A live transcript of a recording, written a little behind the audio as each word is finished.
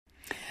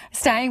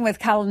Staying with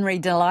culinary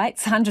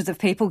delights, hundreds of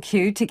people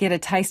queued to get a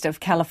taste of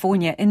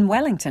California in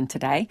Wellington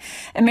today.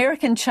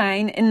 American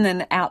chain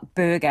In-N-Out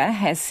Burger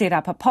has set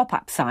up a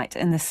pop-up site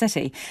in the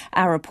city.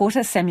 Our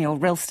reporter Samuel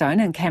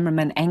Rillstone and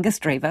cameraman Angus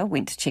Drever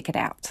went to check it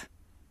out.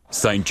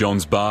 St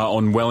John's Bar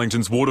on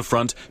Wellington's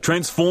waterfront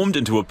transformed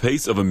into a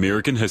piece of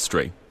American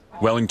history.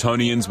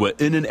 Wellingtonians were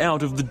in and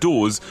out of the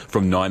doors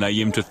from 9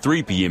 a.m. to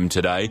 3 p.m.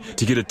 today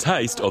to get a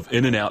taste of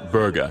In-N-Out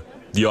Burger.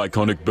 The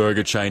iconic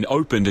burger chain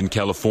opened in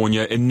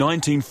California in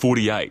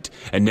 1948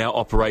 and now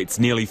operates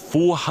nearly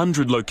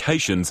 400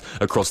 locations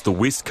across the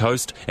west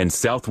coast and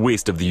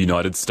southwest of the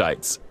United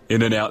States.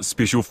 In-N-Out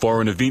Special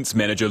Foreign Events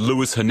Manager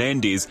Luis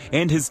Hernandez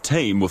and his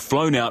team were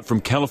flown out from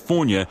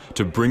California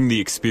to bring the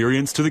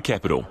experience to the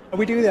capital.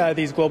 We do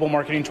these global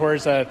marketing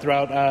tours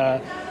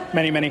throughout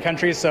many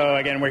countries. So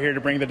again, we're here to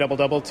bring the Double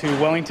Double to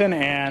Wellington,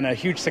 and a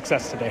huge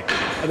success today.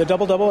 The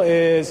Double Double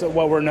is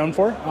what we're known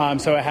for.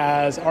 So it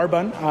has our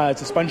bun.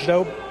 It's a sponge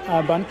dough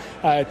bun,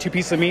 2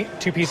 pieces of meat,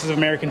 2 pieces of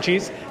American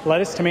cheese,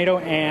 lettuce, tomato,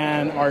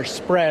 and our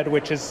spread,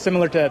 which is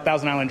similar to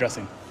Thousand Island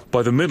dressing.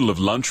 By the middle of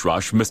lunch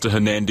rush, Mr.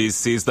 Hernandez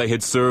says they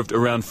had served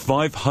around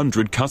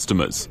 500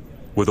 customers.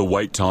 With a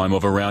wait time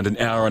of around an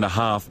hour and a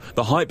half,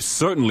 the hype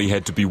certainly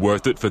had to be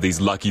worth it for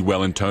these lucky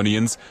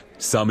Wellingtonians,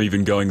 some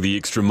even going the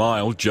extra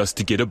mile just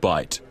to get a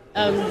bite.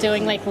 I'm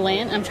doing like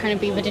Lent. I'm trying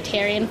to be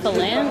vegetarian for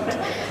Lent,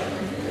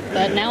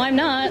 but now I'm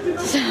not,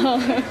 so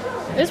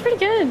it was pretty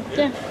good.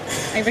 Yeah,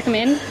 I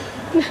recommend.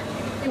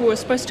 We were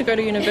supposed to go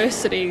to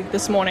university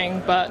this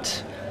morning,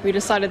 but we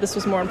decided this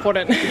was more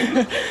important.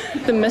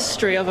 The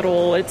mystery of it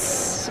all,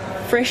 it's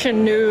fresh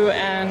and new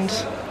and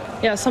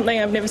something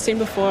I've never seen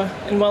before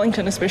in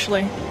Wellington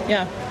especially,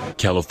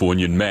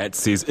 Californian Matt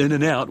says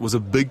In-N-Out was a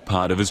big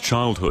part of his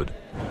childhood.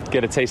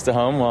 Get a taste of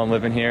home while I'm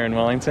living here in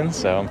Wellington,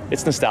 so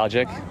it's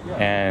nostalgic,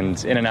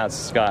 and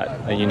In-N-Out's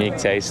got a unique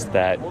taste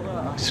that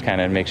just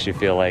kind of makes you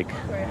feel like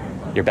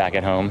you're back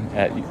at home.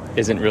 It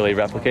isn't really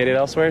replicated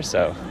elsewhere,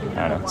 so I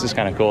don't know, it's just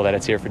kind of cool that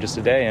it's here for just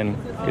a day and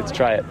get to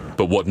try it.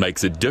 But what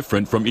makes it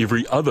different from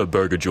every other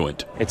burger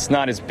joint? It's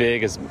not as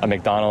big as a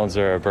McDonald's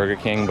or a Burger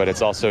King, but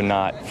it's also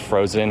not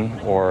frozen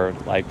or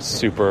like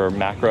super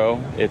macro.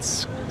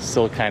 It's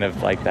still kind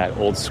of like that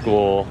old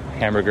school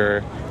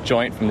hamburger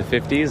joint from the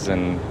 50s,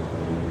 and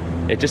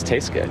it just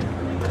tastes good.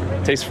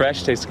 It tastes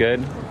fresh, tastes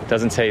good. It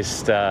doesn't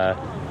taste,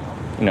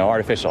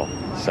 artificial.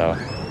 So,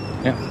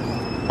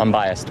 I'm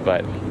biased,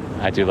 but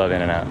I do love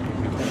In-N-Out.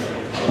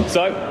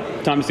 So,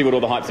 time to see what all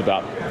the hype's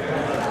about.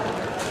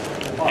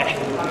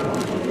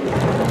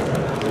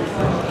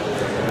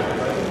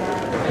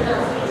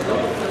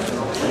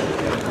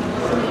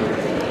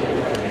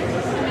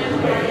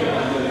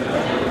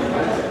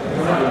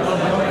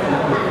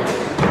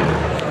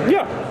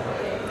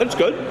 Yeah, it's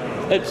good.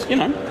 It's,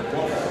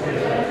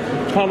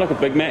 kind of like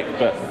a Big Mac,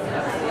 but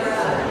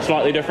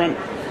slightly different.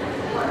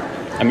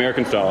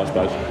 American style, I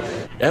suppose.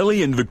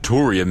 Ellie and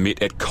Victoria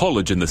met at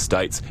college in the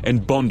States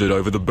and bonded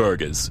over the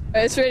burgers.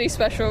 It's really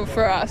special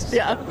for us.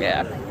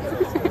 Yeah.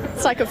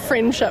 It's like a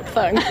friendship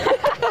thing.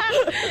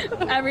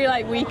 Every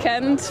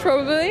weekend,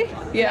 probably.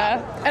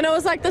 Yeah. And it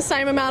was like the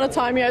same amount of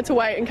time you had to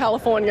wait in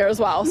California as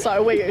well,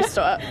 so we're used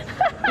to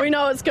it. We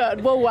know it's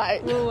good. We'll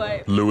wait.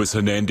 Luis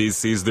Hernandez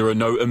says there are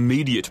no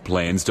immediate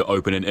plans to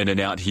open an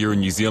In-N-Out here in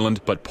New Zealand,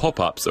 but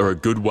pop-ups are a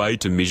good way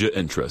to measure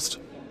interest.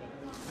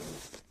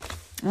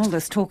 All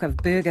this talk of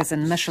burgers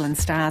and Michelin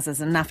stars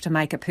is enough to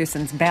make a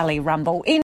person's belly rumble.